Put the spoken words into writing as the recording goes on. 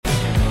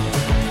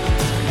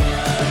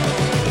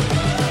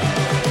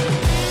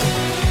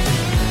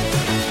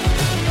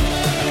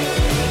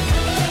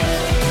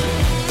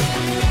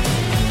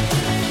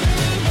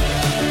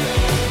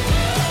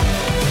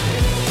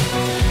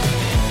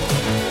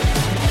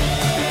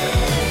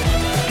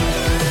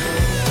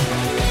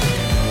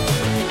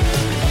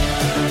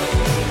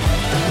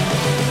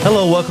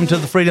Hello, welcome to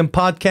the Freedom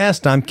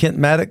Podcast. I'm Kent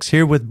Maddox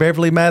here with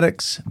Beverly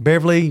Maddox.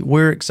 Beverly,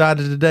 we're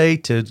excited today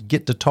to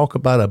get to talk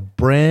about a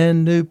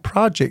brand new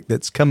project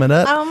that's coming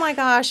up. Oh my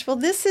gosh. Well,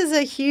 this is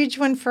a huge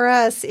one for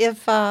us.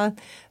 If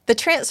the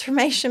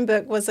transformation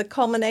book was a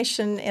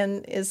culmination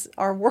and is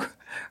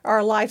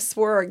our life's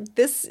work,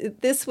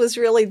 this was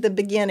really the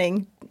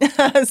beginning.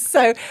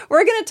 So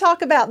we're going to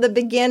talk about the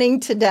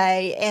beginning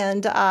today,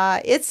 and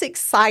it's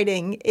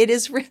exciting. It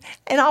is,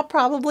 and I'll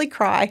probably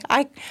cry.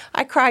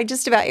 I cry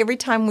just about every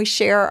time we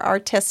share our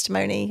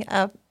testimony.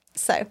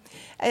 So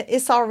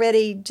it's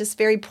already just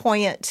very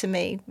poignant to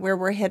me where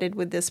we're headed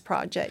with this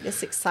project.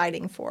 It's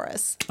exciting for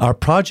us. Our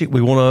project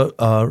we're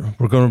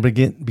going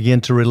to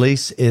begin to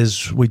release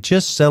is we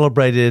just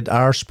celebrated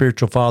our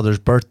spiritual father's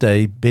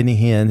birthday,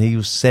 Benny Hinn. He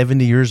was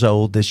 70 years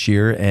old this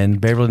year, and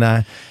Beverly and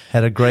I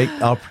had a great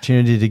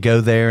opportunity to go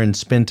there and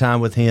spend time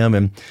with him.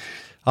 And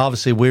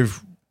obviously, we're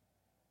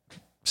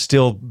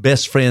still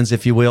best friends,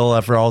 if you will,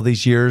 after all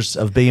these years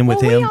of being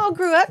with him. We all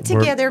grew up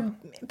together.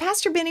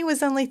 Pastor Benny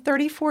was only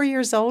 34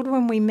 years old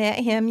when we met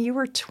him. You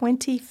were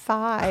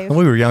 25.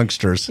 We were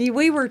youngsters.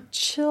 We were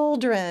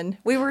children.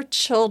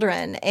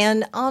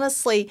 And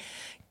honestly,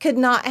 could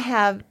not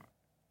have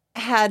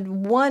had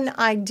one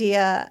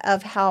idea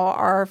of how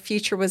our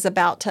future was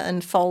about to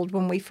unfold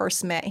when we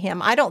first met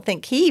him. I don't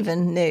think he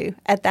even knew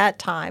at that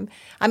time.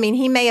 I mean,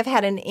 he may have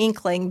had an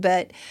inkling,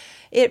 but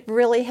it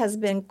really has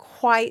been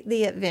quite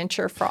the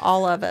adventure for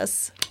all of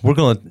us. We're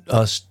going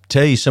to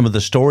tell you some of the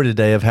story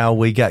today of how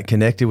we got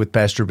connected with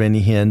Pastor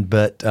Benny Hinn,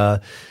 but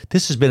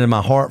this has been in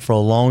my heart for a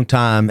long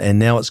time, and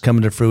now it's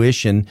coming to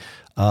fruition.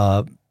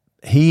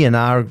 He and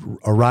I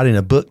are writing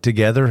a book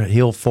together.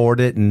 He'll forward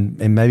it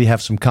and maybe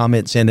have some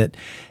comments in it.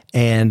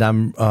 And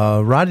I'm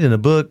writing a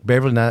book,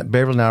 Beverly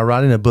and I are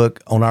writing a book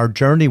on our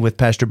journey with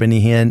Pastor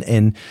Benny Hinn,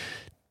 and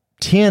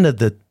 10 of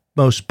the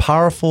most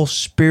powerful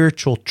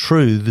spiritual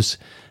truths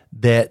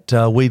that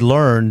we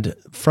learned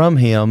from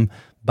him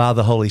by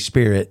the Holy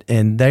Spirit.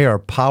 And they are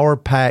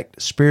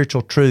power-packed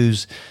spiritual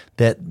truths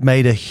that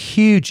made a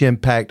huge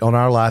impact on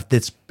our life.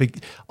 That's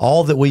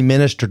all that we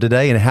minister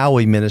today and how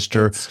we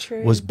minister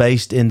was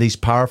based in these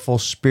powerful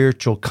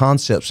spiritual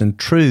concepts and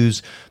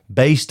truths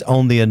based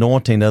on the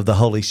anointing of the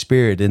Holy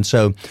Spirit. And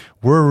so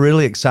we're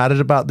really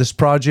excited about this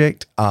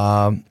project.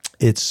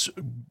 It's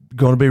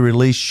going to be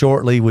released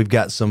shortly. We've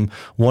got some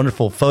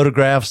wonderful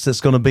photographs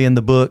that's going to be in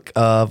the book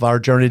of our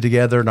journey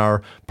together and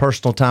our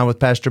personal time with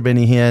Pastor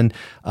Benny Hinn.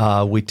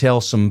 We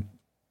tell some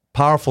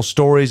powerful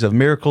stories of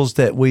miracles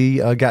that we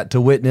got to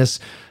witness,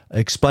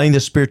 explain the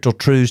spiritual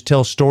truths,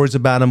 tell stories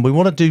about them. We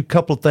want to do a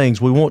couple of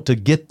things. We want to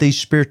get these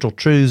spiritual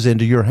truths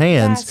into your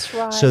hands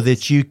so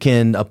that you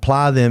can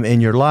apply them in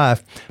your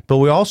life. But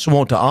we also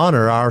want to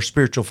honor our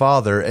spiritual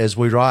father as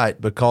we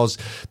write, because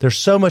there's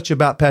so much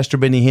about Pastor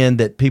Benny Hinn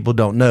that people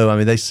don't know. I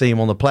mean, they see him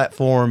on the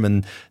platform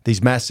and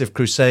these massive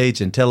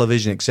crusades and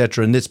television,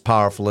 etc., and it's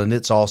powerful and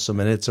it's awesome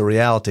and it's a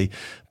reality.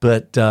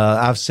 But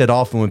I've said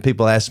often when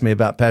people ask me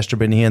about Pastor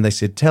Benny Hinn, they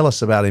said, tell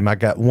us about him. I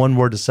got one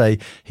word to say.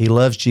 He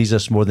loves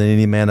Jesus more than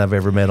any man I've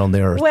ever met on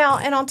the earth. Well,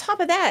 and on top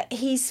of that,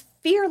 he's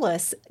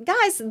fearless.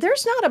 Guys,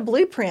 there's not a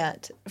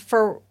blueprint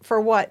for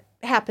what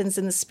happens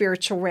in the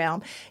spiritual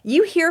realm.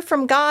 You hear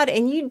from God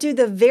and you do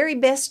the very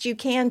best you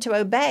can to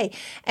obey.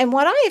 And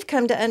what I have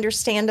come to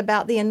understand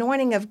about the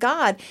anointing of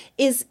God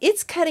is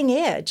it's cutting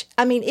edge.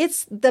 I mean,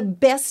 it's the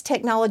best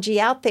technology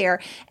out there.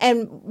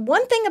 And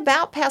one thing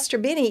about Pastor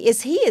Benny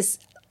is he is,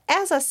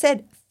 as I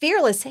said,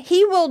 fearless.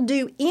 He will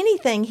do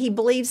anything he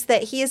believes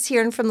that he is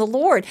hearing from the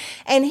Lord,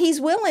 and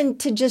he's willing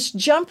to just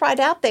jump right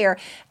out there.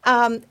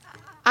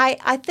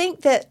 I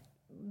think that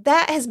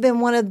has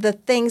been one of the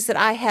things that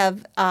I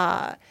have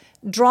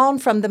drawn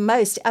from the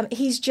most.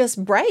 He's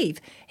just brave.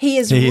 He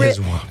is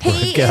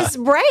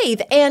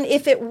brave, and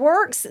if it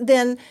works,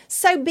 then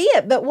so be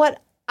it. But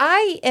what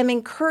I am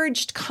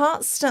encouraged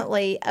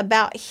constantly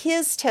about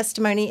his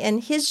testimony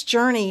and his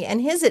journey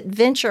and his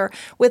adventure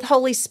with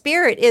Holy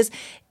Spirit is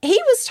he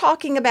was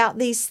talking about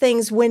these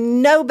things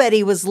when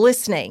nobody was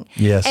listening.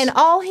 Yes. And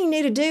all he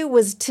knew to do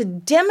was to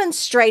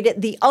demonstrate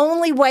it the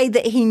only way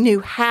that he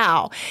knew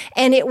how.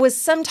 And it was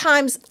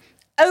sometimes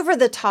over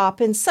the top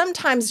and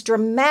sometimes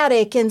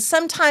dramatic and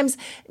sometimes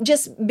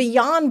just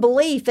beyond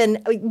belief. And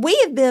we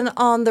have been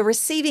on the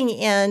receiving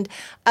end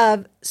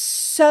of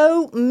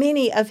so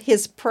many of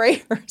his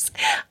prayers.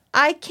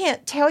 I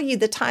can't tell you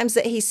the times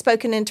that he's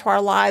spoken into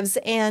our lives,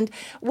 and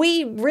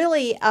we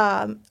really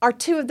are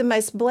two of the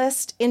most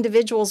blessed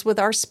individuals with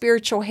our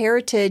spiritual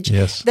heritage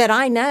that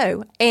I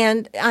know,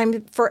 and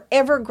I'm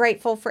forever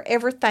grateful,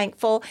 forever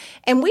thankful,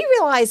 and we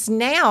realize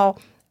now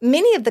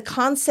many of the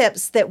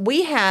concepts that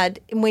we had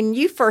when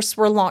you first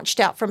were launched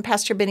out from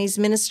Pastor Benny's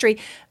ministry,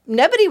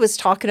 nobody was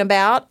talking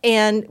about,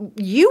 and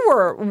you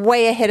were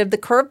way ahead of the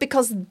curve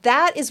because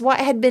that is what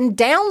had been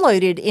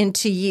downloaded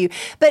into you.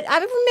 But I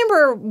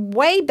remember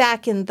way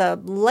back in the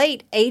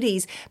late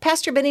 80s,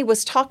 Pastor Benny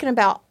was talking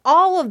about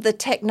all of the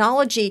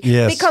technology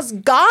because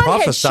God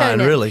had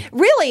shown it.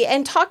 Really,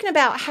 and talking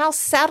about how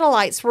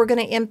satellites were going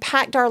to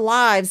impact our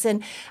lives.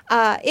 And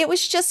it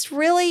was just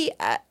really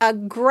a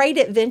great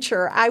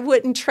adventure. I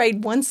wouldn't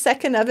trade 1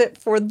 second of it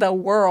for the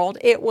world.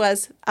 It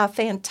was a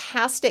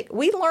fantastic.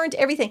 We learned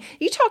everything.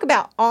 You talk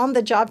about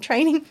on-the-job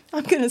training.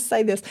 I'm going to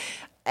say this.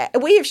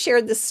 We have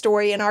shared this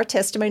story in our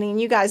testimony,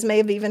 and you guys may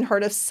have even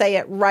heard us say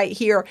it right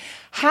here.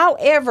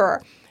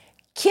 However,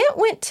 Kent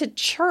went to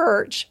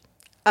church,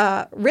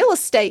 real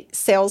estate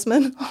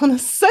salesman on a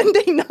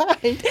Sunday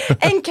night,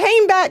 and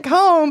came back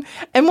home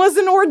and was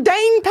an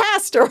ordained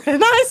pastor.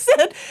 And I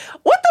said,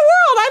 what the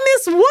world? I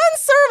missed one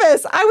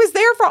service. I was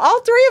there for all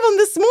three of them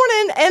this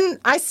morning, and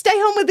I stay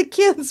home with the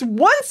kids.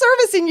 One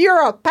service and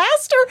you're a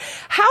pastor?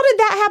 How did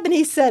that happen?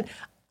 He said,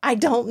 I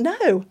don't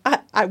know.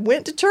 I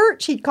went to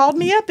church. He called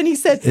me up and he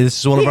said, "This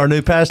is one of our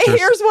new pastors.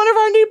 Here's one of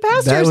our new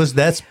pastors."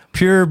 That's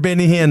pure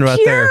Benny Hinn right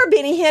there. Pure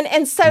Benny Hinn.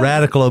 And so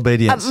radical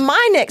obedience.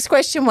 My next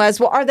question was,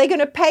 well, are they going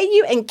to pay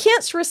you? And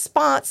Kent's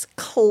response,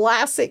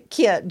 classic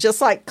Kent,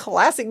 just like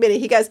classic Benny.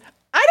 He goes,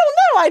 I don't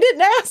know. I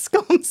didn't ask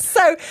them.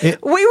 So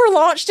we were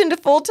launched into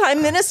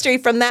full-time ministry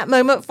from that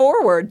moment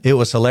forward. It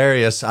was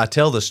hilarious. I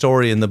tell the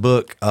story in the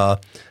book,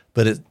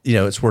 but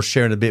it's worth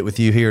sharing a bit with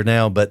you here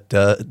now. But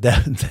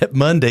that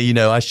Monday,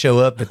 I show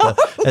up at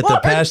the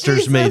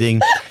pastors' meeting,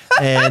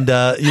 and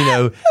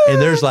and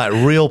there's like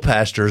real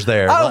pastors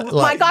there. Oh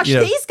my gosh,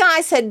 these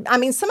guys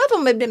some of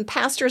them had been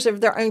pastors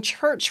of their own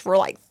church for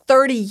like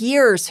 30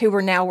 years who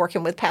were now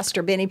working with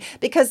Pastor Benny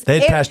because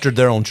they'd pastored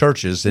their own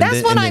churches.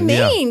 That's what I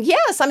mean. Yeah.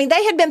 Yes,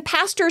 they had been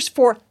pastors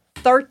for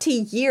 30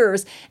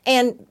 years,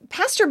 and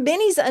Pastor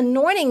Benny's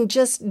anointing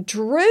just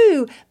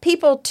drew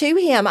people to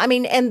him.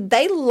 And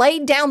they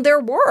laid down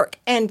their work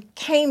and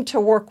came to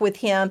work with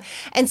him.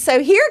 And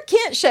so here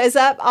Kent shows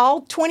up, all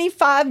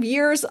 25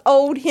 years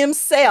old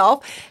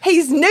himself.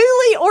 He's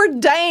newly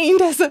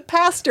ordained as a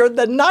pastor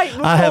the night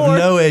before. I have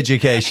no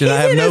education. I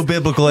have no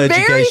biblical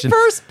education.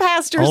 Very first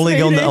pastor's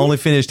meeting. Only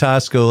finished high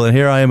school, and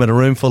here I am in a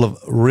room full of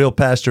real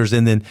pastors,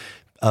 and then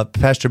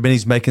Pastor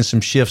Benny's making some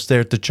shifts there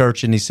at the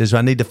church, and he says,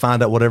 I need to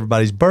find out what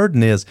everybody's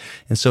burden is.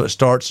 And so it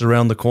starts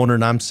around the corner,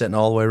 and I'm sitting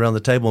all the way around the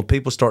table, and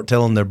people start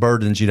telling their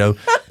burdens,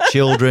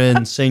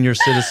 children, senior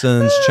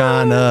citizens,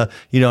 China,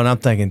 and I'm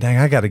thinking, dang,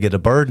 I got to get a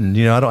burden.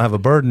 I don't have a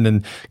burden,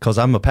 and because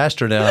I'm a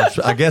pastor now,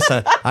 I guess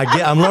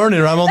I'm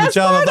learning, or I'm on the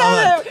job.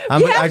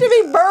 You have to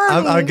be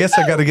burdened. I guess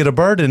I got to get a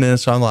burden, and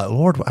so I'm like,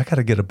 Lord, I got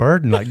to get a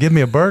burden. Like, give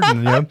me a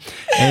burden,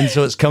 And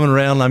so it's coming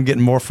around, and I'm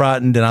getting more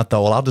frightened, and I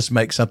thought, well, I'll just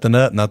make something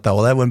up, and I thought,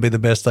 well, that wouldn't be the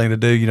best thing to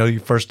do, your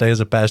first day as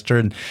a pastor.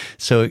 And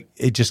so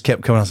it just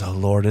kept coming. I was like, oh,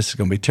 Lord, this is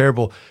going to be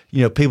terrible.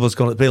 People's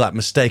going to be like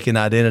mistaken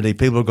identity.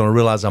 People are going to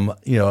realize I'm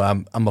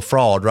a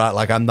fraud, right?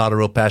 Like I'm not a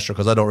real pastor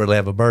because I don't really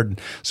have a burden.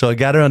 So it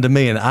got around to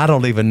me, and I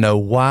don't even know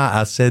why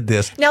I said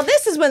this. Now,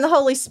 this is when the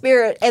Holy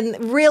Spirit and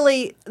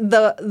really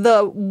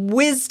the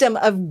wisdom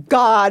of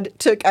God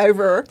took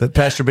over. But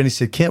Pastor Benny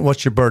said, Kent,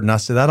 what's your burden? I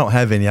said, I don't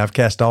have any. I've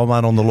cast all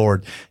mine on the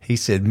Lord. He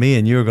said, me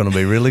and you are going to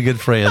be really good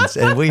friends.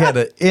 And we had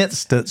an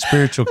instant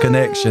spiritual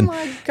connection.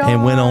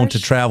 And went on to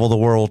travel the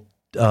world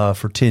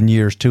for 10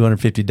 years,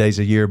 250 days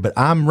a year. But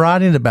I'm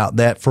writing about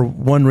that for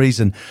one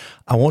reason.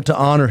 I want to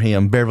honor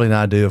him, Beverly and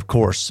I do, of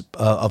course,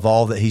 of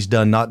all that he's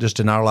done, not just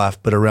in our life,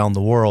 but around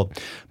the world.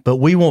 But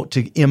we want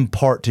to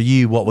impart to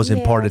you what was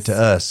imparted to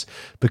us,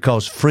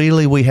 because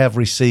freely we have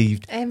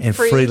received and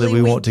freely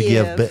we want to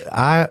give. But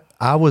I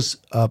was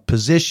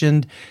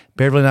positioned,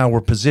 Beverly and I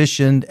were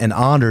positioned and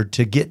honored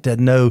to get to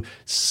know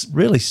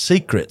really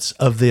secrets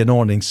of the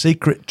anointing,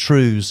 secret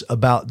truths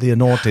about the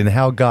anointing,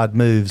 how God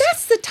moves.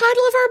 That's the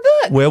title of our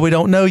book. Well, we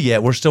don't know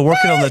yet. We're still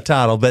working on the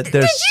title. But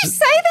there's. Did you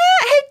say that?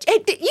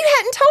 You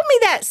hadn't told me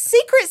that.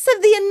 Secrets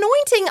of the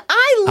Anointing.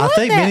 I love that. I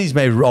think Benny's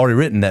may have already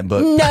written that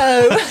book.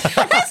 No.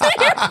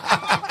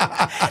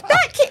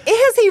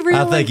 Has he really?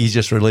 I think he's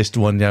just released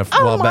one a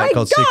while back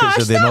called Secrets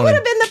of the Anointing. That would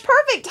have been the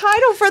perfect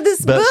title for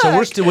this book.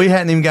 So we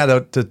hadn't even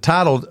got the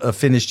title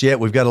finished yet.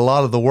 We've got a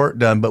lot of the work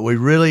done, but we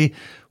really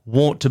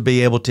want to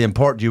be able to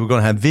impart to you. We're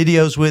going to have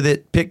videos with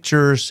it,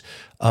 pictures,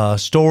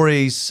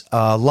 stories,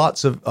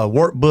 lots of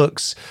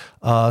workbooks.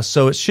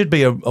 So it should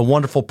be a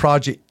wonderful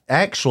project.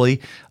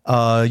 Actually,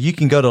 you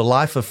can go to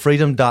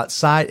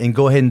lifeoffreedom.site and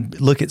go ahead and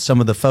look at some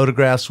of the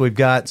photographs we've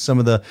got.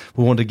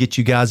 We wanted to get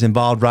you guys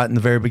involved right in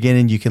the very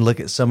beginning. You can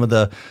look at some of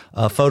the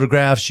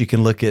photographs. You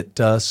can look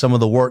at some of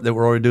the work that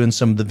we're already doing,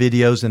 some of the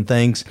videos and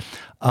things.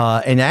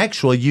 And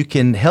actually, you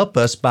can help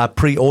us by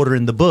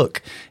pre-ordering the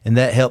book, and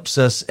that helps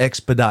us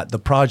expedite the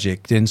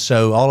project. And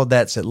so all of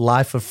that's at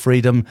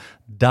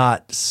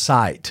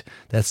lifeoffreedom.site.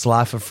 That's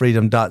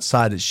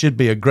lifeoffreedom.site. It should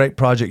be a great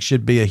project,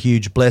 should be a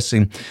huge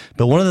blessing.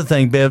 But one of the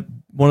things, Bev,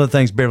 one of the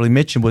things Beverly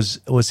mentioned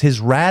was his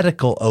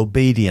radical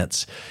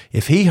obedience.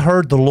 If he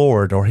heard the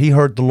Lord or he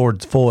heard the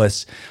Lord's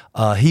voice,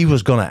 he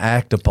was going to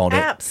act upon it.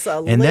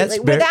 Absolutely. And that's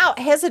without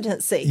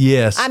hesitancy.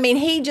 Yes. I mean,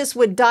 he just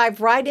would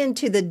dive right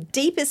into the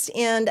deepest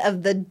end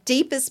of the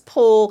deepest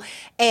pool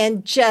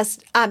and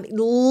just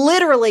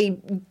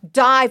literally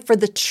dive for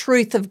the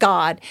truth of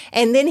God.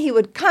 And then he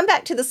would come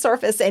back to the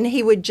surface and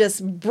he would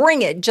just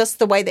bring it just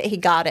the way that he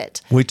got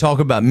it. We talk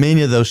about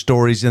many of those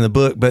stories in the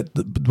book, but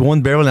the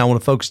one Beverly and I want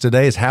to focus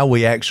today is how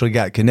we actually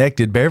got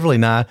connected. Beverly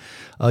and I,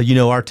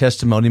 our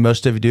testimony,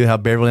 most of you do, how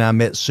Beverly and I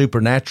met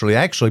supernaturally.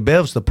 Actually,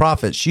 Bev's the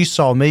prophet. She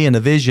saw me in a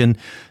vision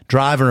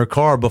driving her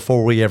car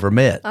before we ever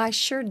met. I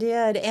sure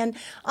did. And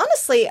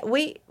honestly,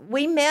 we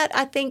met,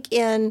 I think,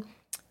 in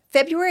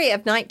February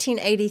of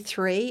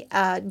 1983,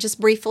 just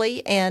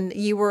briefly, and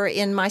you were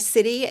in my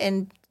city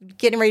and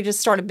getting ready to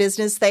start a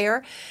business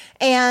there.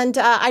 And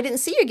I didn't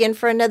see you again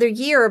for another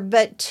year,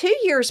 but 2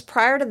 years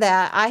prior to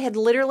that, I had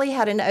literally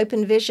had an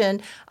open vision.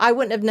 I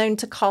wouldn't have known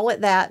to call it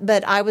that,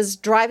 but I was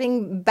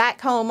driving back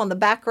home on the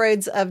back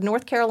roads of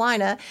North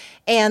Carolina,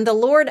 and the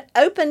Lord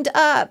opened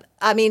up,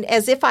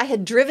 as if I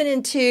had driven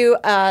into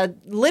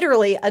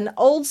literally an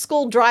old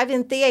school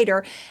drive-in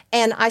theater,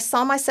 and I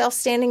saw myself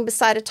standing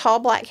beside a tall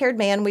black-haired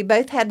man. We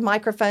both had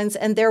microphones,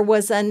 and there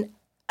was an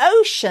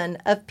ocean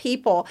of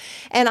people.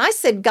 And I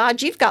said,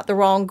 God, you've got the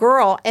wrong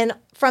girl. And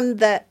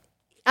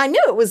I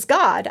knew it was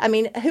God. I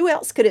mean, who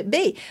else could it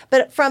be?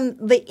 But from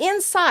the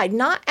inside,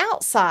 not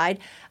outside,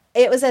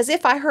 it was as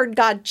if I heard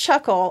God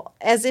chuckle,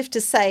 as if to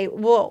say,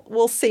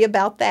 we'll see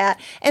about that.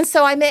 And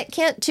so I met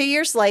Kent 2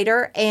 years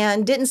later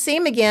and didn't see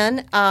him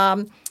again,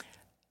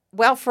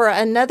 for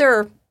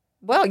another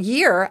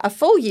year, a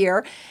full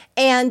year.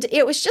 And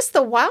it was just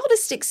the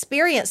wildest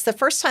experience. The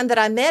first time that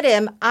I met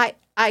him, I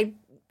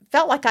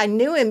felt like I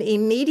knew him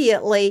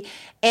immediately.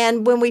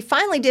 And when we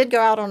finally did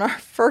go out on our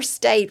first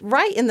date,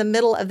 right in the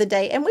middle of the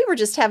day, and we were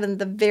just having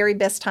the very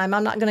best time.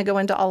 I'm not going to go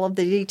into all of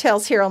the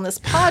details here on this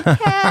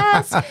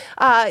podcast.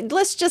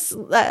 Let's just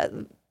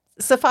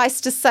suffice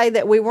to say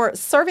that we weren't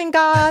serving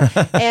God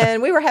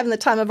and we were having the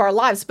time of our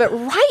lives. But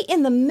right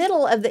in the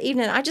middle of the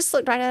evening, I just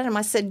looked right at him.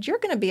 I said, you're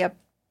going to be a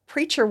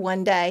preacher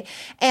one day.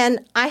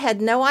 And I had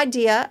no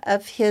idea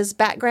of his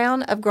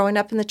background of growing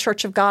up in the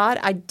Church of God.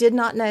 I did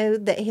not know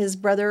that his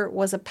brother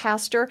was a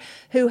pastor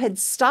who had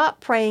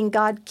stopped praying,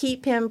 God,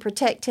 keep him,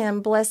 protect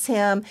him, bless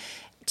him,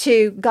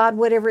 to God,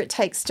 whatever it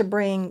takes to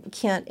bring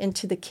Kent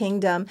into the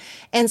kingdom.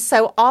 And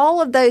so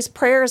all of those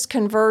prayers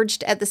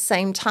converged at the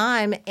same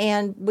time,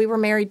 and we were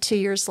married 2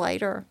 years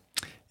later.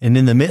 And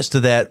in the midst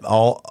of that,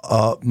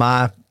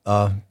 my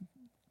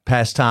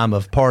pastime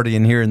of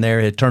partying here and there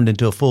had turned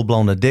into a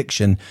full-blown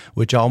addiction,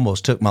 which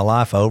almost took my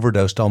life. I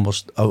overdosed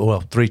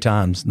three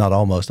times, not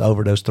almost,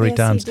 overdosed three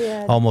times,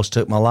 almost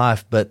took my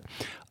life. But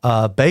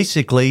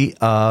basically,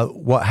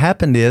 what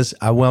happened is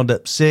I wound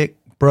up sick,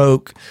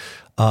 broke,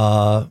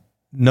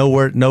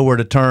 nowhere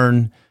to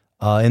turn.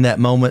 In that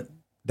moment,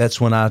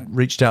 that's when I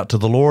reached out to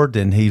the Lord,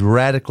 and He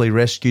radically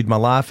rescued my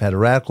life, had a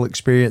radical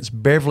experience.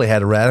 Beverly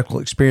had a radical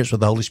experience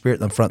with the Holy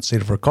Spirit in the front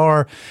seat of her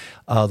car.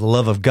 The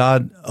love of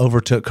God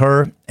overtook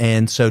her.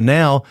 And so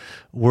now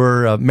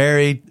we're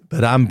married,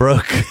 but I'm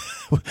broke.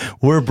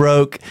 We're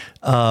broke.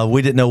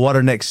 We didn't know what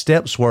our next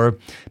steps were,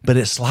 but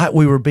it's like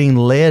we were being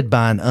led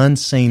by an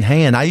unseen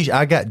hand.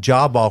 I got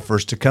job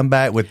offers to come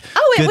back with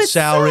good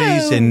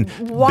salaries and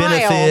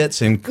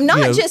benefits, and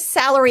not just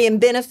salary and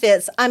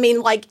benefits. I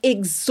mean, like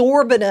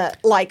exorbitant,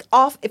 like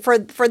off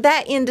for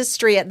that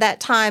industry at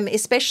that time,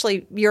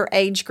 especially your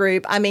age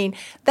group. I mean,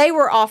 they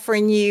were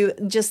offering you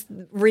just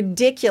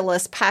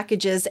ridiculous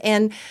packages,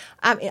 and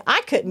I mean,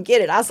 I couldn't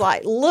get it. I was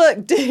like,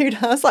 look, dude,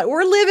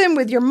 we're living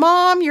with your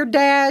mom, your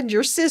dad,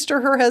 your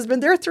sister, her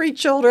husband, their 3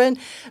 children,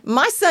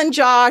 my son,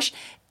 Josh,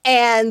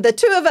 and the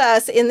 2 of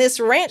us in this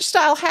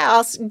ranch-style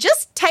house.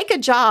 Just take a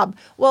job.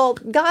 Well,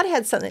 God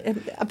had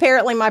something.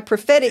 Apparently, my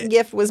prophetic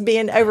gift was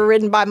being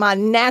overridden by my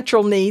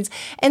natural needs.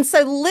 And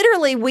so,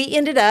 literally, we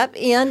ended up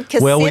in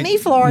Kissimmee,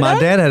 Florida. My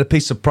dad had a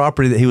piece of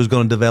property that he was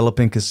going to develop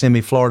in Kissimmee,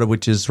 Florida,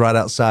 which is right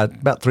outside,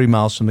 about 3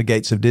 miles from the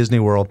gates of Disney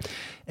World.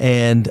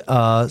 And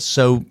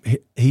so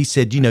he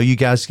said, you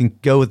guys can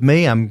go with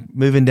me. I'm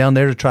moving down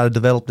there to try to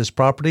develop this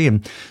property.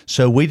 And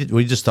so we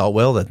just thought,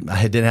 well, that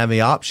I didn't have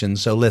any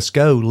options, so let's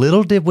go.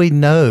 Little did we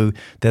know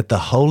that the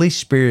Holy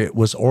Spirit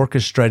was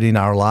orchestrating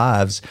our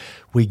lives.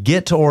 We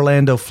get to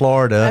Orlando,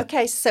 Florida.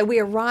 Okay, so we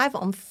arrive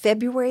on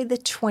February the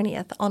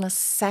 20th on a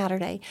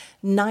Saturday,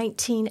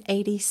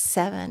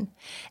 1987.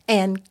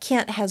 And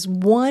Kent has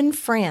one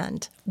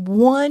friend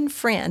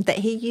that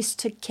he used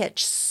to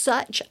catch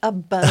such a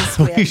buzz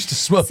with. We used to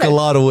smoke a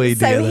lot of weed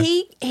together.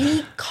 So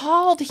he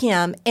called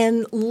him,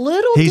 and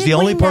He's the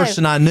only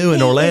person I knew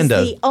in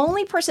Orlando. He's the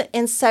only person.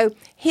 And so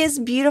his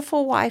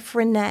beautiful wife,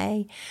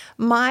 Renee,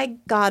 my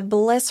God,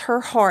 bless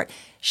her heart,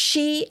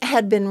 She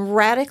had been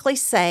radically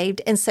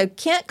saved. And so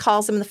Kent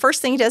calls him. And the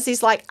first thing he does,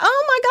 he's like,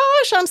 oh my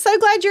gosh, I'm so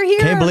glad you're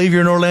here. Can't believe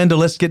you're in Orlando.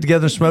 Let's get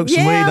together and smoke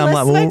some weed. And I'm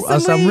like,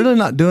 well, I'm really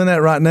not doing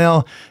that right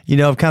now.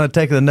 I've kind of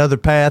taken another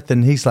path.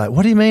 And he's like,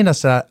 what do you mean? I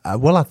said,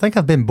 well, I think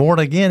I've been born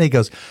again. He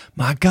goes,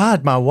 my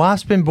God, my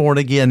wife's been born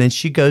again. And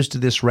she goes to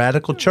this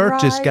radical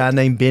church, this guy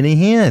named Benny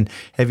Hinn.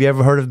 Have you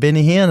ever heard of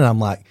Benny Hinn? And I'm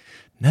like,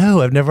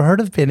 no, I've never heard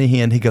of Benny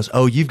Hinn. He goes,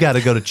 oh, you've got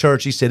to go to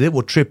church. He said, it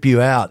will trip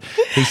you out.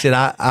 He said,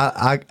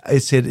 I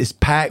said, it's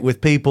packed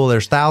with people.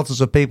 There's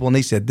thousands of people. And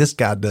he said, this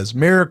guy does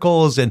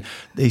miracles. And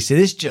he said,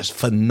 it's just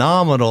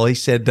phenomenal. He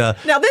said, now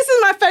this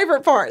is my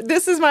favorite part.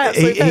 This is my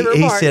absolute favorite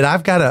part. He said,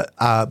 I've got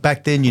a,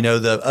 back then,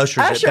 the ushers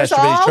at Pastor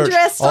all Benny's church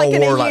dressed all like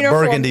wore like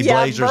burgundy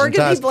blazers and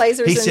ties.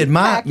 He said,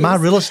 my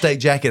real estate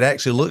jacket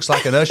actually looks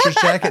like an usher's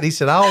jacket. He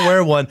said, I'll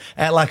wear one,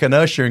 act like an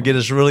usher and get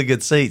us really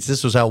good seats.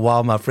 This was how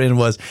wild my friend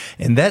was.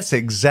 And that's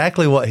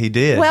exactly what he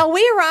did. Well,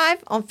 we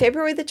arrived on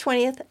February the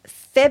 20th.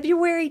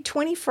 February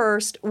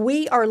 21st,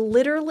 we are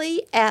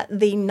literally at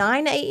the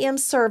 9 a.m.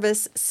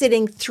 service,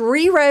 sitting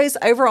 3 rows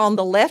over on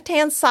the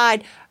left-hand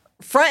side,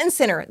 front and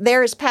center.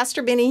 There is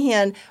Pastor Benny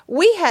Hinn.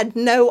 We had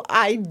no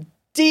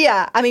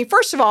idea. I mean,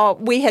 first of all,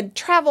 we had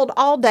traveled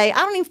all day. I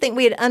don't even think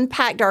we had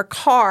unpacked our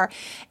car.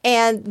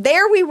 And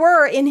there we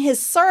were in his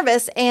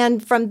service.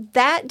 And from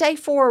that day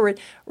forward,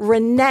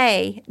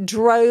 Renee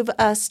drove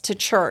us to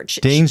church.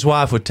 Dean's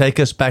wife would take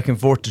us back and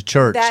forth to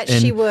church.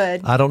 She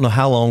would. I don't know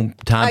how long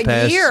time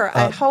passed.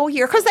 A whole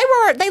year. Because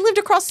they lived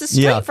across the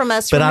street from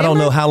us. But remember? I don't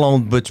know how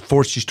long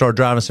before she started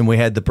driving us and we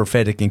had the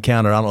prophetic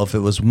encounter. I don't know if it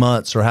was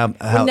months or how much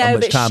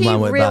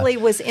timeline went by. She really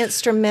was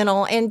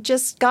instrumental. And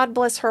just God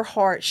bless her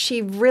heart.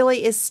 She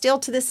really is still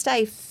to this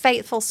day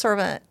faithful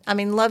servant. I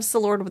mean, loves the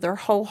Lord with her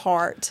whole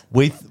heart.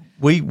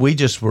 We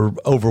just were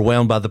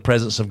overwhelmed by the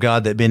presence of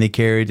God that Benny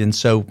carried, and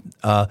so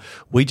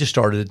we just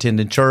started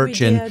attending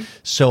church. And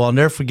so I'll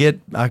never forget.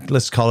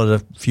 Let's call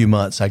it a few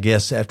months, I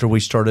guess, after we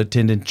started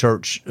attending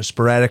church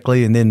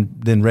sporadically and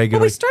then regularly.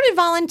 Well, we started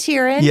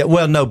volunteering. Yeah,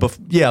 well, no,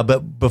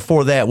 but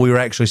before that, we were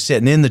actually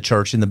sitting in the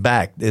church in the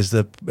back. Is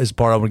the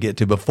part I want to get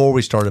to before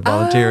we started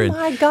volunteering. Oh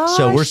my gosh!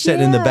 So we're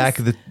sitting in the back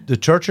of the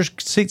church. There's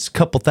seats a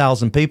couple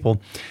thousand people,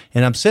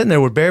 and I'm sitting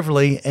there with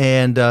Beverly,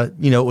 and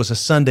it was a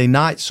Sunday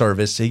night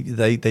service.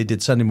 They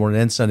did Sunday morning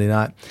and Sunday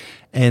night.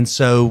 And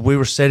so we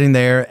were sitting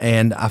there,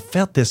 and I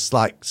felt this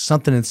like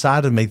something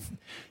inside of me.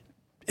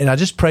 And I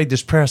just prayed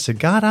this prayer. I said,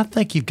 God, I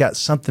think you've got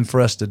something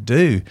for us to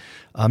do.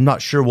 I'm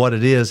not sure what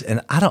it is.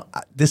 And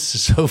this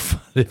is so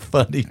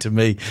funny to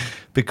me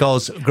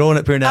because growing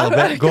up here in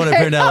Alabama,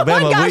 oh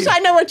my gosh, I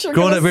know what you're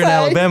going to say. Growing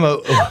up here in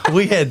Alabama,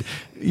 we had,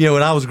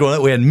 when I was growing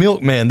up, we had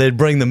milkmen. They'd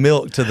bring the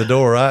milk to the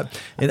door, right?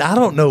 And I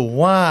don't know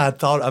why I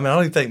don't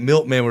even think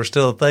milkmen were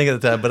still a thing at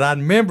the time, but I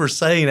remember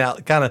saying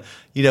out kind of,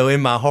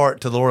 in my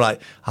heart to the Lord,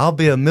 like, I'll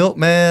be a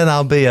milkman,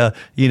 I'll be a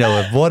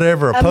postman,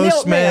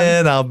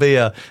 milkman. I'll be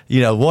a,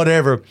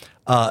 whatever.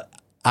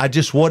 I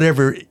just,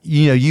 whatever,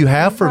 you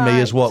have for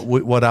me is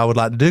what I would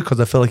like to do because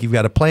I feel like you've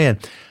got a plan.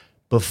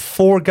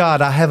 Before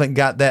God, I haven't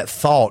got that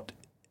thought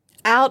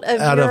out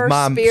of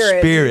my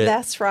spirit.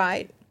 That's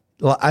right.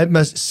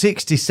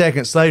 60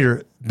 seconds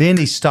later,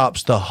 Benny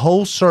stops the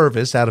whole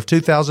service out of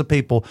 2,000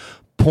 people,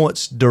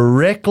 points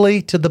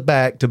directly to the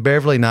back to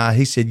Beverly and I.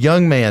 He said,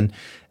 young man.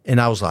 And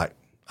I was like,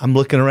 I'm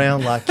looking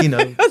around like, What's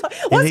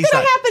going to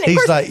happen?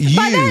 He's like, you.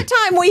 By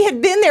that time, we had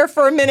been there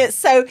for a minute.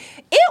 So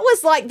it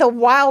was like the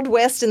Wild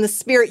West in the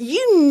spirit.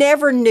 You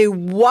never knew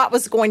what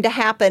was going to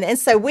happen. And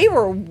so we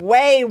were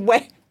way,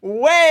 way,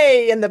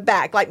 way in the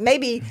back, like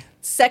maybe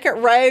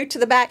second row to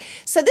the back.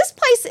 So this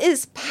place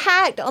is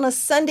packed on a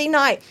Sunday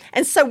night.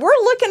 And so we're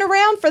looking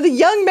around for the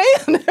young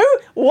man.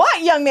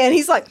 What young man?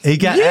 He's like, he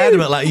got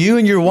adamant, like you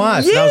and your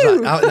wife. And I was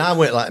like, and I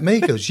went like me.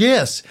 He goes,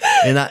 yes.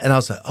 And I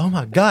was like, oh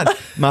my God.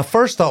 My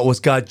first thought was,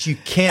 God, you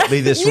can't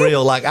be this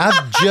real. Like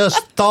I've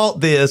just thought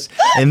this,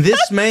 and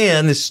this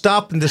man is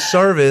stopping the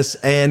service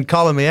and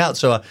calling me out.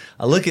 So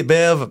I look at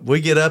Bev,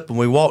 we get up and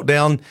we walk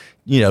down,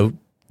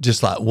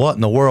 just like, what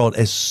in the world?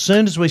 As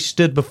soon as we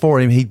stood before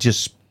him, he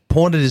just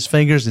pointed his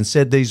fingers and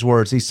said these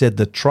words. He said,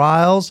 the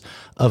trials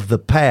of the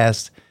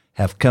past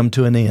have come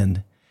to an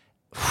end.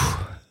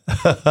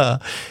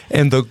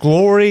 And the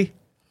glory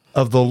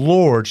of the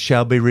Lord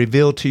shall be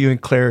revealed to you in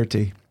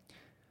clarity.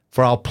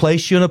 For I'll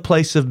place you in a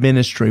place of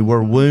ministry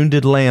where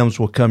wounded lambs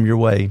will come your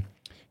way.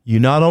 You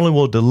not only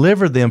will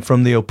deliver them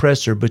from the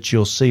oppressor, but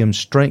you'll see them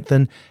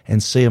strengthen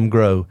and see them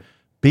grow.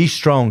 Be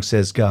strong,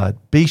 says God.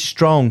 Be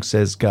strong,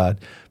 says God.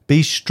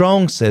 Be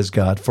strong, says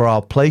God, for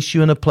I'll place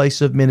you in a place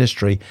of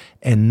ministry,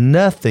 and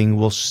nothing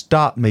will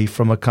stop me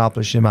from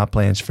accomplishing my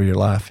plans for your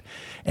life.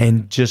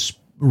 And just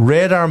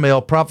read our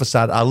mail,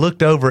 prophesied. I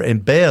looked over,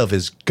 and Bev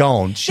is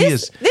gone.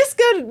 This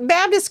good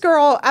Baptist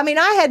girl, I mean,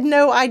 I had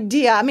no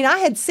idea. I mean, I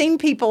had seen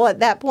people at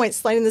that point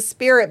slain in the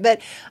spirit, but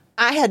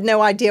I had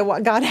no idea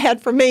what God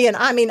had for me. And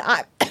I mean,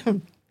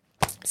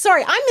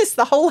 Sorry, I missed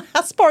the whole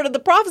last part of the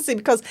prophecy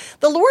because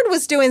the Lord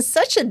was doing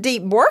such a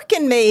deep work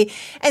in me.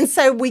 And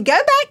so we go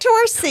back to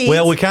our seats.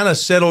 Well, we kind of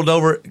settled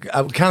over, we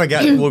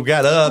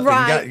got up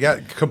Right. and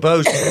got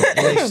composed.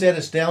 And they set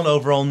us down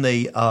over on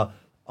the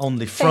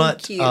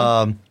front, you.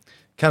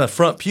 kind of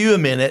front pew a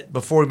minute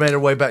before we made our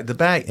way back to the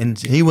back. And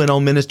he went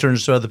on ministering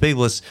to other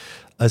people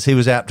as he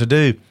was apt to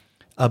do.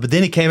 But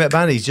then he came back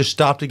by and he just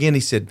stopped again. He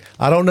said,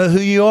 I don't know who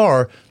you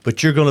are,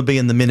 but you're going to be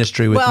in the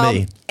ministry with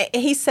me.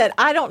 He said,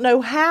 I don't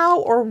know how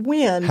or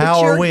when.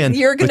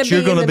 You're going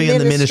to be in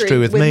the ministry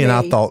with me. And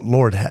I thought,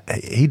 Lord,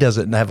 he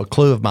doesn't have a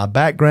clue of my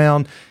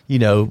background,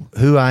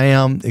 who I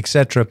am,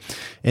 etc.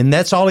 And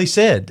that's all he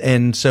said.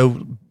 And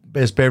so,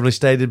 as Beverly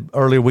stated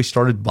earlier, we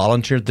started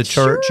volunteering at the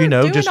church,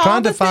 just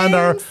trying to find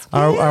our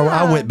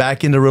I went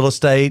back into real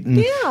estate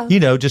and,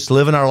 just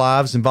living our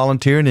lives and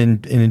volunteering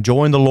and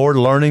enjoying the Lord,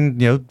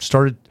 learning,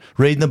 started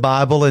reading the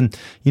Bible and,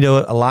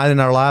 aligning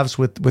our lives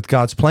with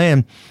God's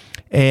plan.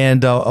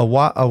 And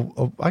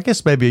I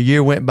guess maybe a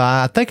year went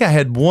by. I think I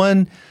had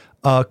one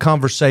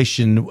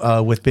conversation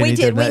with Benny. We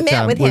did. We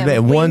met with him. We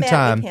met one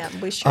time. With him.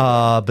 We sure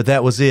but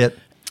that was it.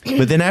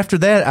 But then after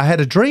that, I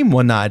had a dream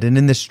one night. And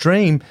in this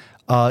dream,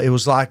 it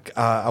was like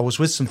I was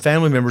with some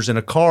family members in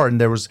a car, and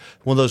there was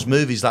one of those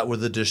movies like where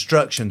the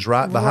destruction's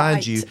right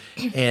behind you,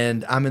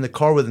 and I'm in the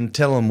car with them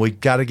telling them, we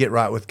got to get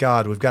right with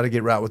God. We've got to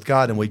get right with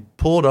God. And we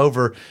pulled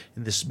over,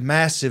 and this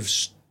massive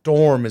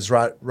storm is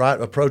right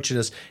approaching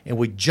us, and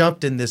we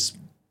jumped in this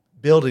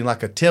building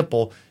like a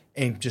temple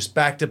and just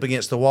backed up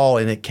against the wall,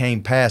 and it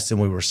came past, and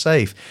we were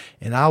safe.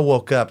 And I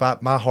woke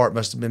up. My heart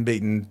must have been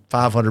beating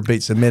 500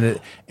 beats a minute,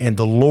 and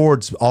the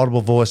Lord's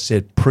audible voice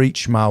said,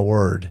 preach my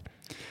word.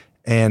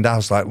 And I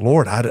was like,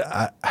 Lord,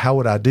 how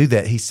would I do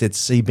that? He said,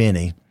 see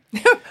Benny.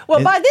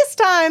 Well, by this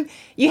time,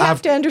 you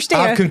have to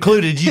understand. I've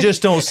concluded you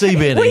just don't see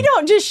Benny. We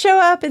don't just show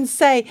up and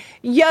say,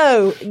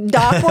 yo,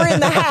 Doc, we're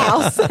in the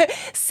house.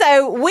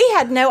 So we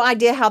had no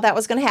idea how that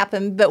was going to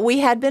happen, but we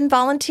had been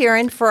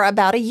volunteering for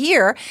about a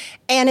year.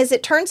 And as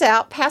it turns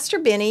out, Pastor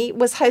Benny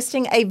was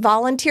hosting a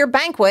volunteer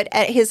banquet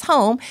at his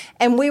home,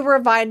 and we were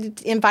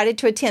invited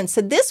to attend.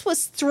 So this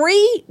was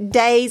 3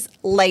 days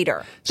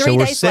later. So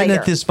we're sitting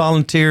at this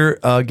volunteer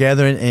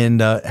gathering and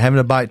having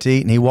a bite to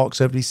eat, and he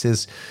walks up and he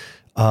says,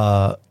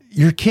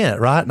 you're Kent,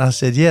 right? And I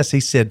said, yes. He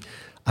said,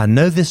 I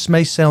know this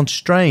may sound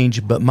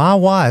strange, but my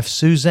wife,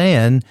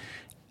 Suzanne,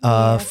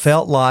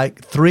 felt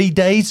like 3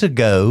 days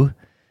ago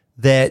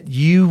that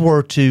you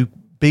were to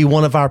be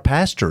one of our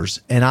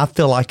pastors, and I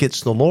feel like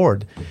it's the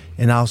Lord.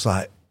 And I was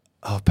like,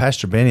 oh,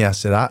 Pastor Benny, I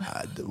said,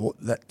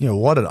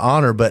 what an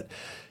honor, but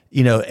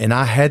and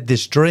I had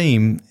this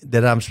dream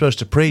that I'm supposed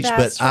to preach,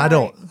 That's but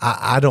right.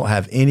 I don't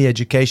have any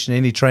education,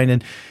 any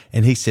training.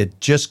 And he said,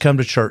 just come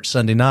to church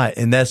Sunday night.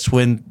 And that's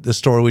when the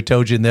story we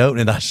told you in the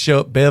opening, I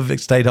show up,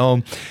 Bev stayed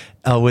home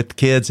with the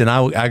kids, and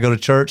I go to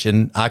church,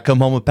 and I come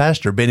home with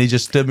Pastor. Benny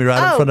just stood me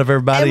right in front of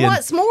everybody. And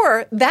what's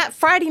more, that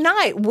Friday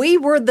night, we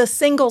were the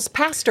singles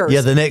pastors.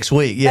 Yeah, the next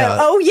week,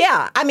 yeah.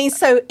 Yeah. I mean,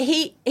 so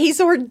he's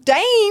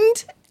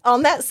ordained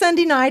on that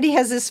Sunday night. He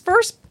has his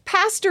first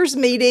pastors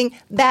meeting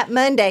that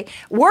Monday.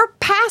 We're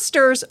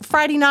pastors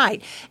Friday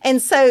night. And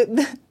so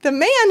the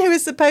man who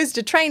is supposed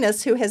to train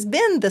us, who has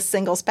been the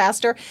singles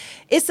pastor,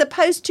 is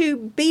supposed to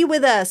be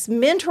with us,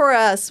 mentor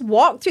us,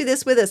 walk through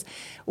this with us.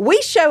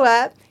 We show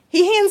up.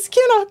 He hands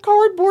Ken a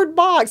cardboard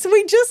box.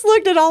 We just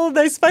looked at all of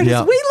those photos.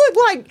 Yeah. We look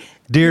like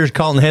deer's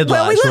caught in headlights.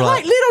 Well, we look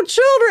like little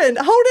children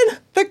holding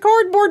the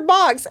cardboard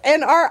box,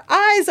 and our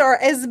eyes are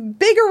as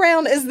big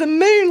around as the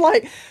moon.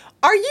 Like,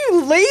 are you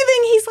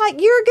leaving? He's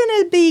like, you're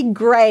going to be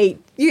great.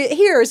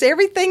 Here's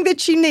everything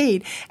that you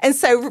need. And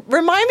so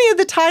remind me of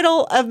the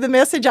title of the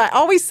message. I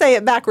always say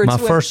it backwards. My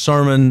first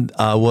sermon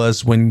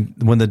was when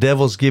the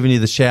devil's giving you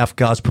the shaft,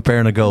 God's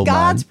preparing a gold mine.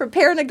 God's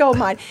preparing a gold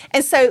mine.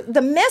 And so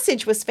the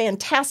message was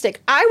fantastic.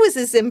 I was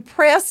as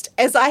impressed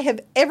as I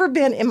have ever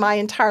been in my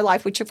entire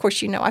life, which, of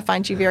course, I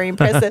find you very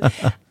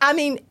impressive. I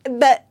mean,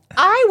 but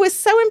I was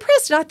so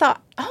impressed, and I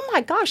thought, oh my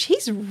gosh,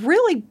 he's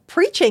really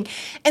preaching.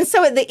 And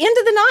so at the end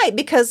of the night,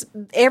 because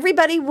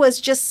everybody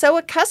was just so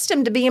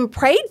accustomed to being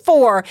prayed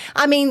for,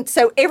 I mean,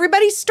 so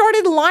everybody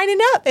started lining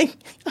up. And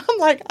I'm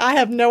like, I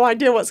have no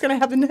idea what's going to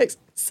happen next.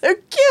 So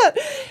Kent,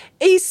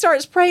 he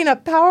starts praying a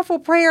powerful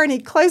prayer, and he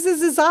closes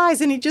his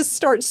eyes, and he just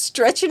starts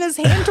stretching his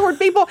hand toward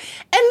people,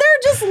 and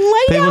they're just laying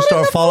out People start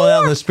on the falling floor.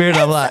 out in the spirit.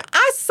 And I'm like,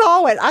 I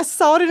saw it. I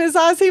saw it in his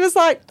eyes. He was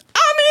like,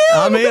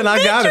 I'm in.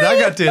 I got it. I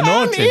got the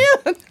anointing.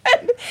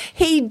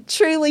 He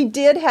truly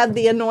did have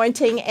the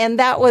anointing, and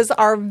that was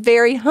our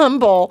very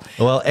humble.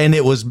 Well, and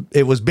it was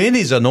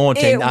Benny's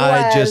anointing. It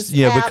I was, just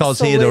because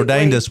he had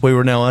ordained absolutely. us, we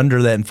were now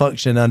under that and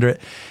functioning under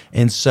it.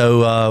 And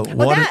so,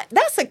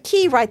 That's a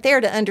key right there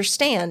to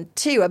understand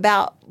too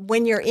about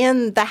when you're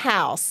in the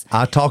house.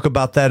 I talk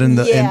about that in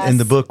the in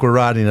the book we're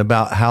writing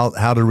about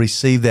how to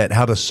receive that,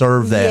 how to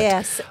serve that,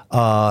 Yes.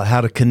 How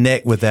to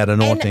connect with that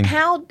anointing,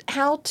 And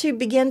how to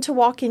begin to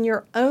walk in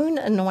your own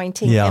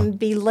anointing Yeah. and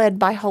be led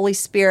by Holy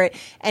Spirit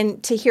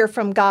and to hear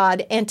from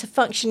God and to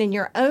function in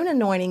your own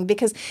anointing,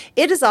 because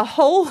it is a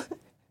whole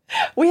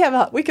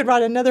We could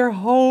write another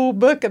whole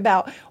book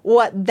about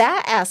what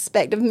that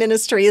aspect of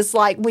ministry is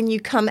like when you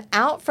come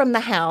out from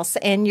the house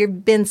and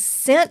you've been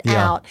sent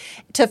out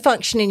to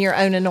function in your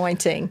own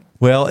anointing.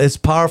 Well, it's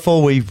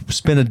powerful. We've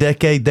spent a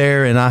decade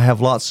there, and I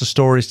have lots of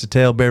stories to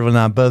tell. Beverly and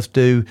I both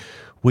do.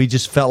 We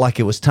just felt like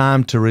it was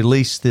time to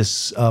release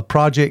this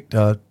project,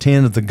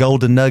 10 of the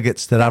golden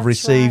nuggets that I've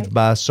received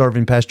by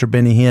serving Pastor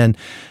Benny Hinn,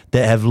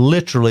 that have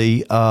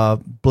literally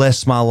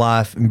blessed my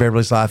life and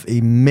Beverly's life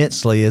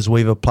immensely as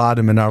we've applied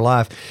them in our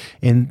life.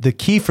 And the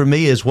key for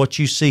me is what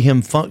you see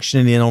him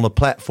functioning in on a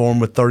platform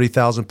with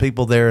 30,000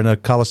 people there in a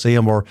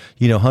coliseum, or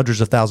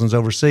hundreds of thousands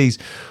overseas.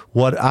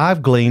 What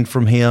I've gleaned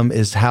from him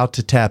is how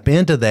to tap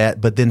into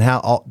that, but then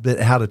how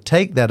to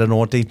take that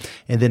anointing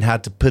and then how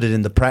to put it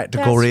in the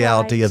practical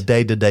reality of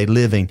day-to-day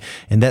living.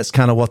 And that's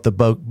kind of what the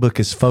book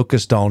is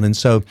focused on. And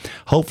so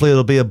hopefully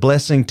it'll be a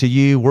blessing to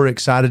you. We're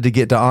excited to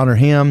get to honor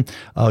him.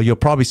 You'll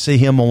probably see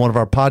him on one of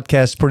our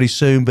podcasts pretty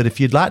soon. But if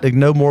you'd like to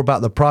know more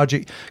about the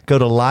project, go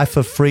to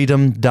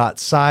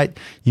lifeoffreedom.site.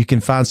 You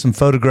can find some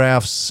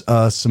photographs,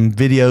 some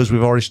videos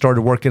we've already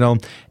started working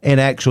on.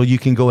 And actually, you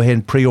can go ahead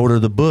and pre-order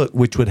the book,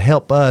 which would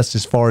help us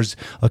as far as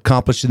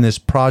accomplishing this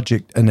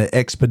project in an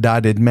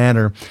expedited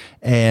manner.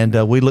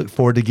 And we look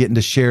forward to getting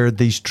to share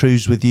these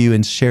truths with you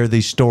and share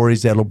these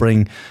stories that'll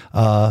bring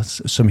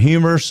some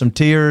humor, some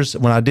tears.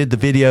 When I did the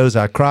videos,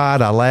 I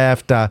cried, I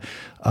laughed, I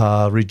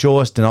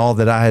rejoiced in all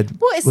that I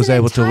was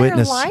able to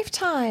witness.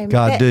 Lifetime.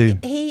 God do.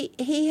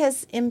 He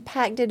has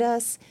impacted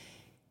us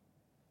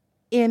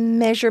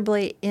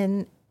immeasurably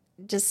in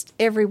just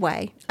every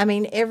way. I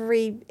mean,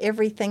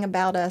 everything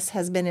about us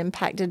has been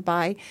impacted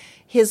by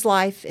his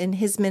life and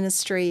his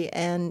ministry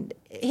and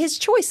his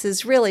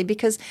choices, really,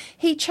 because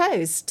he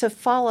chose to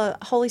follow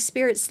Holy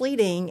Spirit's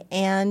leading.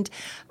 And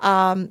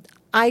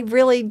I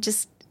really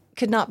just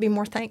could not be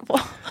more thankful.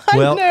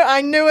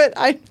 I knew it.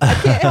 I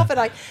can't help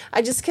it.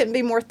 I just couldn't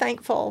be more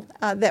thankful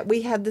that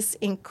we had this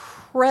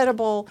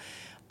incredible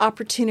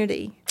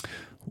opportunity.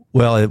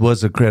 Well, it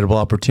was a credible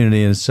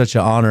opportunity, and it's such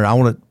an honor. I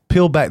want to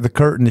peel back the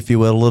curtain, if you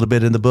will, a little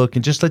bit in the book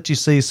and just let you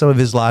see some of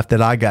his life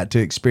that I got to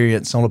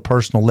experience on a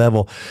personal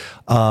level.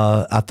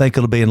 I think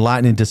it'll be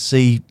enlightening to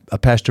see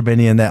Pastor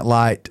Benny in that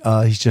light.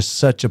 He's just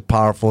such a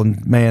powerful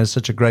man,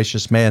 such a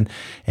gracious man,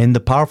 and the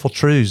powerful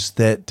truths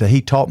that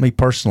he taught me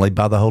personally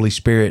by the Holy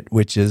Spirit,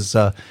 which is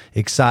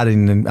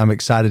exciting, and I'm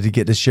excited to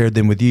get to share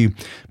them with you.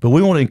 But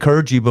we want to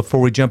encourage you before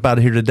we jump out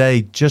of here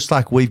today, just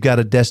like we've got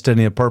a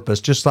destiny and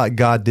purpose, just like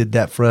God did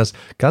that for us,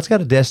 God's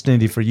got a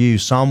destiny for you.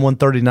 Psalm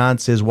 139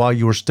 says, while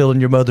you were still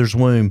in your mother's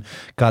womb,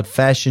 God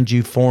fashioned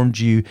you, formed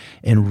you,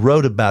 and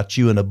wrote about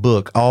you in a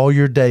book. All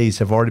your days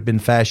have already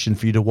been fashioned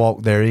for you to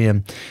walk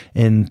therein.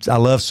 And I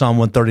love Psalm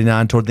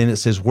 139. Toward the end it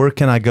says, where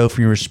can I go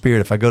from your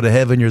spirit? If I go to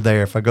heaven, you're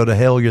there. If I go to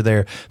hell, you're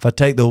there. If I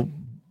take the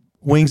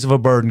wings of a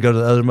bird and go to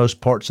the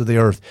uttermost parts of the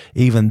earth,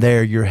 even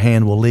there your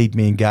hand will lead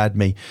me and guide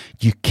me.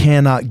 You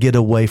cannot get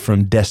away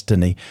from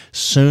destiny.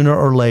 Sooner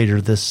or later,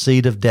 the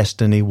seed of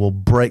destiny will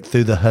break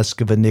through the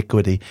husk of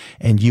iniquity,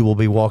 and you will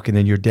be walking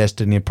in your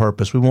destiny and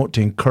purpose. We want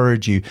to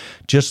encourage you,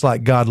 just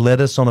like God led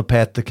us on a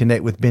path to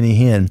connect with Benny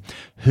Hinn.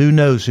 Who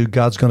knows who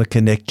God's going to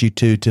connect you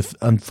to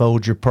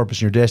unfold your purpose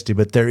and your destiny,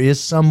 but there is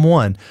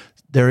someone,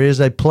 there is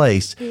a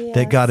place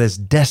that God has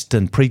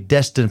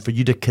predestined for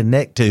you to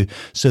connect to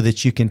so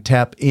that you can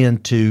tap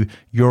into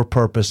your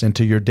purpose and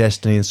to your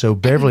destiny. And so,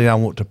 Beverly, I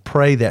want to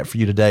pray that for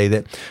you today,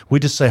 that we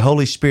just say,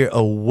 Holy Spirit,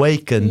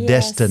 awaken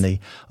destiny,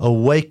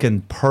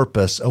 awaken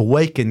purpose,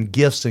 awaken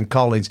gifts and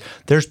callings.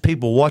 There's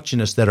people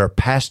watching us that are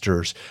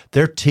pastors,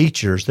 they're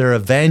teachers, they're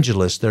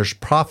evangelists, there's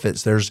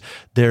prophets, there's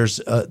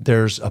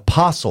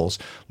apostles,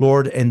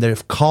 Lord, and their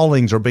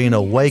callings are being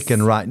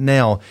awakened right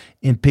now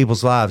in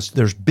people's lives.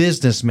 There's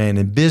businessmen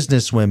and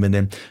businesswomen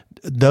and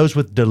those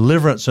with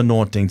deliverance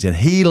anointings and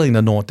healing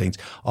anointings.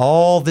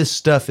 All this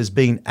stuff is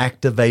being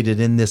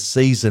activated in this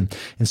season.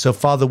 And so,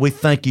 Father, we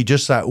thank you,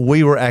 just like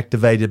we were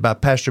activated by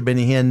Pastor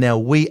Benny Hinn. Now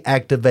we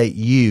activate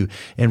you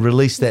and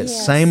release that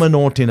same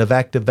anointing of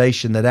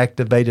activation that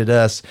activated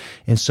us.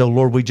 And so,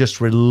 Lord, we just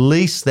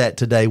release that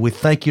today. We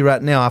thank you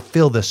right now. I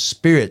feel the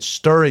Spirit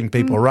stirring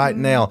people right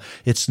now.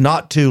 It's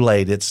not too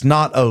late. It's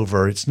not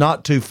over. It's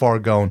not too far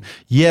gone.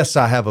 Yes,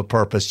 I have a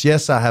purpose.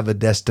 Yes, I have a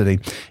destiny.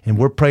 And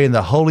we're praying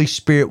the Holy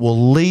Spirit will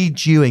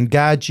lead you and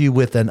guide you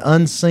with an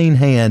unseen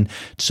hand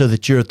so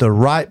that you're at the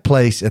right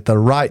place at the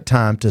right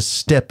time to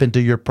step into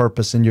your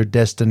purpose and your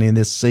destiny in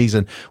this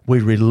season. We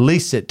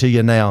release it to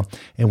you now,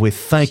 and we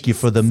thank you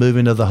for the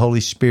moving of the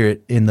Holy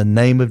Spirit in the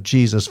name of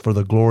Jesus for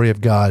the glory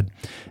of God.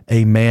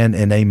 Amen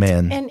and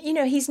amen. And,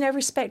 he's no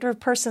respecter of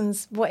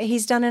persons. What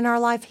he's done in our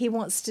life, he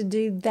wants to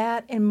do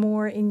that and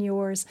more in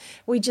yours.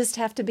 We just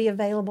have to be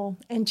available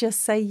and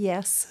just say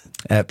yes.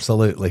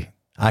 Absolutely.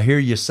 I hear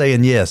you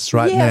saying yes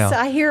right now. Yes,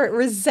 I hear it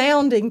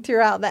resounding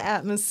throughout the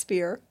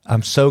atmosphere.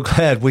 I'm so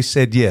glad we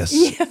said yes.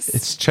 Yes.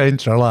 It's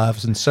changed our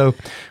lives. And so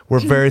we're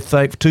very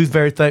thankful, two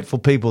very thankful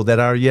people that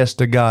our yes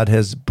to God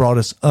has brought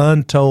us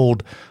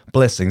untold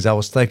blessings. I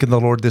was thanking the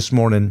Lord this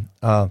morning.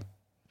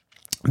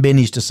 Ben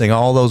used to sing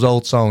all those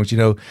old songs,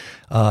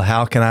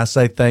 how can I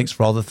say thanks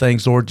for all the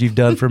things, Lord, you've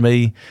done for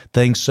me,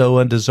 things so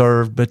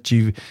undeserved, but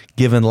you've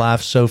given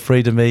life so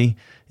free to me.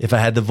 If I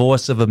had the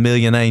voice of a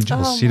million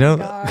angels,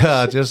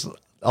 gosh. just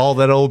all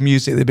that old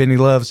music that Benny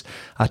loves.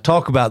 I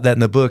talk about that in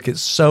the book.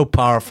 It's so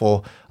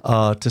powerful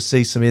to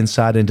see some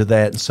insight into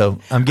that. And so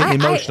I'm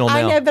getting emotional now.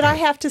 I know, but I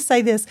have to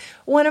say this.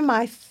 One of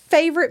my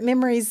favorite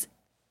memories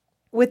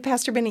with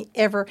Pastor Benny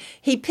ever,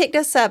 he picked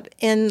us up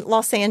in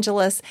Los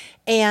Angeles,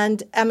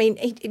 and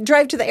he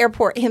drove to the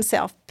airport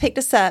himself, picked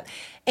us up,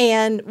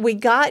 and we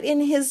got in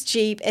his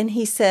Jeep, and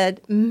he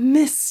said,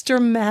 Mr.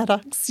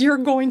 Maddox, you're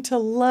going to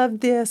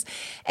love this.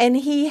 And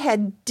he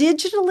had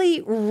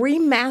digitally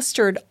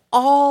remastered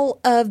all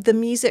of the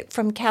music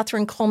from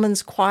Catherine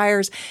Coleman's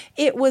choirs.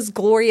 It was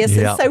glorious.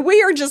 Yeah. And so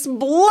we are just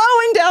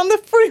blowing down the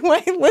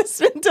freeway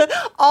listening to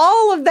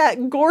all of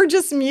that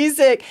gorgeous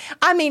music.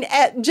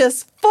 At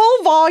just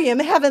full volume,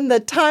 having the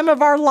time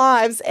of our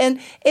lives.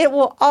 And it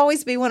will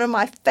always be one of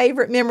my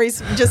favorite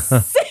memories, just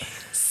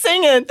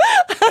singing.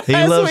 He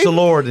loves the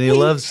Lord, and he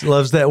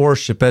loves that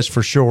worship, that's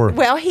for sure.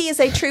 Well, he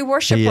is a true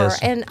worshiper. He is.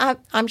 And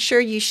I'm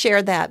sure you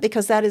share that,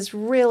 because that is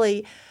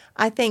really,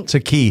 I think, It's a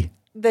key.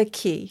 the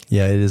key.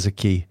 Yeah, it is a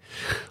key.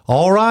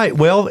 All right.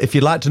 Well, if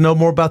you'd like to know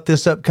more about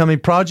this upcoming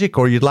project,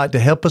 or you'd like to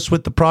help us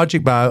with the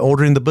project by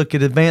ordering the book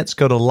in advance,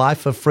 go to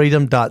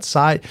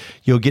lifeoffreedom.site.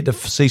 You'll get to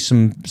see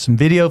some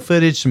video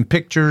footage, some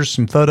pictures,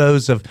 some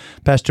photos of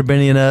Pastor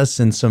Benny and us,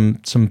 and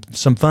some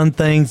fun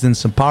things and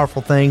some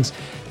powerful things.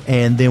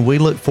 And then we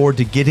look forward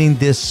to getting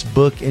this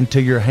book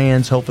into your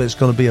hands. Hopefully it's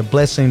going to be a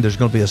blessing. There's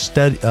going to be a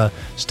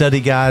study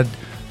guide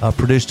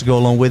produced to go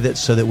along with it,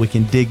 so that we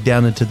can dig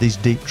down into these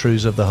deep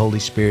truths of the Holy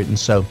Spirit. And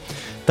so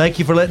thank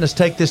you for letting us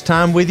take this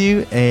time with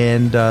you,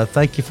 and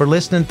thank you for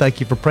listening. Thank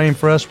you for praying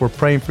for us. We're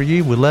praying for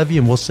you. We love you,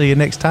 and we'll see you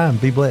next time.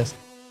 Be blessed.